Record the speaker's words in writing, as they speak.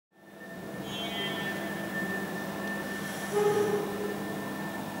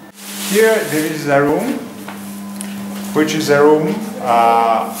Here there is a room, which is a room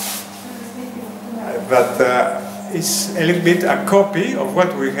that is a little bit a copy of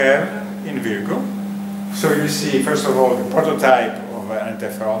what we have in Virgo. So you see, first of all, the prototype of an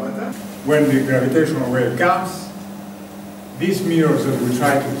interferometer. When the gravitational wave comes, these mirrors that we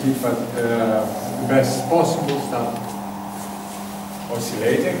try to keep at the best possible start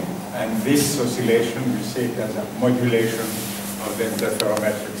oscillating, and this oscillation we see it as a modulation of the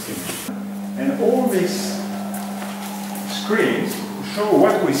interferometric signal. And all these screens show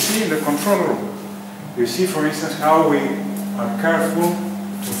what we see in the control room. You see, for instance, how we are careful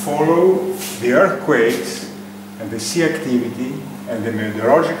to follow the earthquakes and the sea activity and the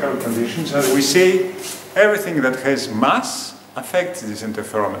meteorological conditions. As we say, everything that has mass affects these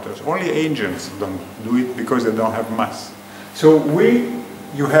interferometers. Only agents don't do it because they don't have mass. So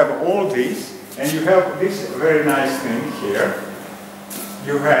you have all these, and you have this very nice thing here.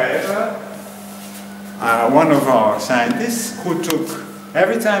 You have one of our scientists who took,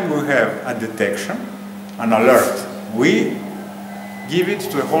 every time we have a detection, an alert, we give it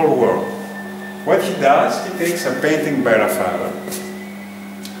to the whole world. What he does, he takes a painting by Raphael,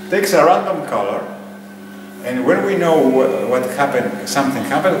 takes a random color, and when we know what happened, something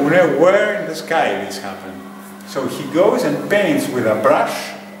happened, we know where in the sky this happened. So he goes and paints with a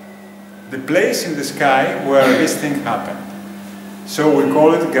brush the place in the sky where this thing happened. So we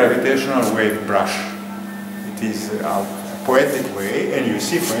call it gravitational wave brush. It is a poetic way, and you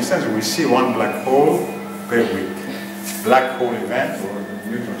see, for instance, we see one black hole per week. Black hole event or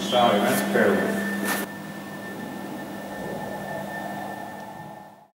neutron star event per week.